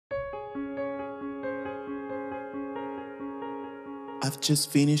I've just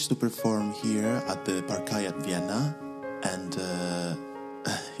finished to perform here at the Hyatt Vienna, and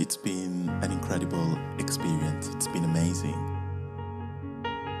it's been an incredible experience. It's been amazing.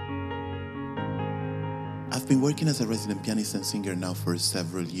 I've been working as a resident pianist and singer now for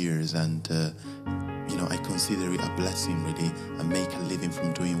several years, and I consider it a blessing, really. I make a living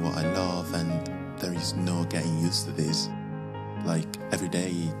from doing what I love, and there is no getting used to this. Like, every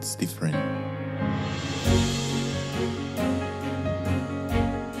day it's different.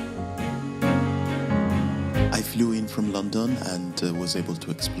 I flew in from London and was able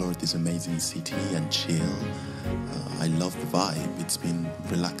to explore this amazing city and chill. I love the vibe. It's been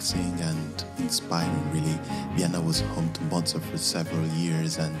relaxing and inspiring, really. Vienna was home to Mozart for several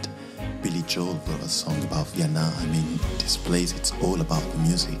years, and Billy Joel wrote a song about Vienna. I mean, this place, it's all about the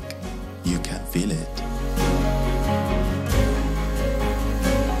music. You can feel it.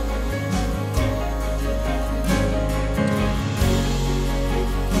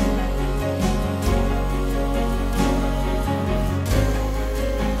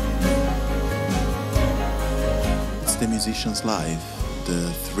 The musician's life,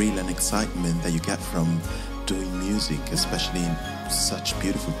 the thrill and excitement that you get from doing music, especially in such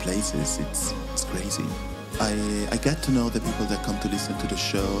beautiful places, it's crazy. I get to know the people that come to listen to the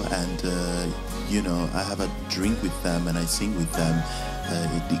show, and I have a drink with them and I sing with them.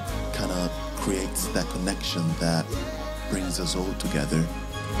 It kind of creates that connection that brings us all together.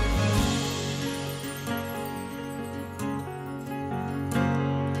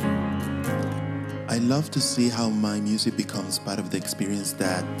 I love to see how my music becomes part of the experience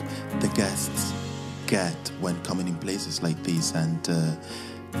that the guests get when coming in places like this, and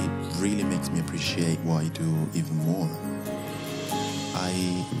it really makes me appreciate what I do even more.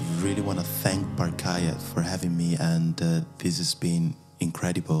 I really want to thank Hyatt for having me, and this has been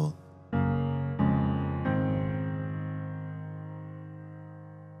incredible.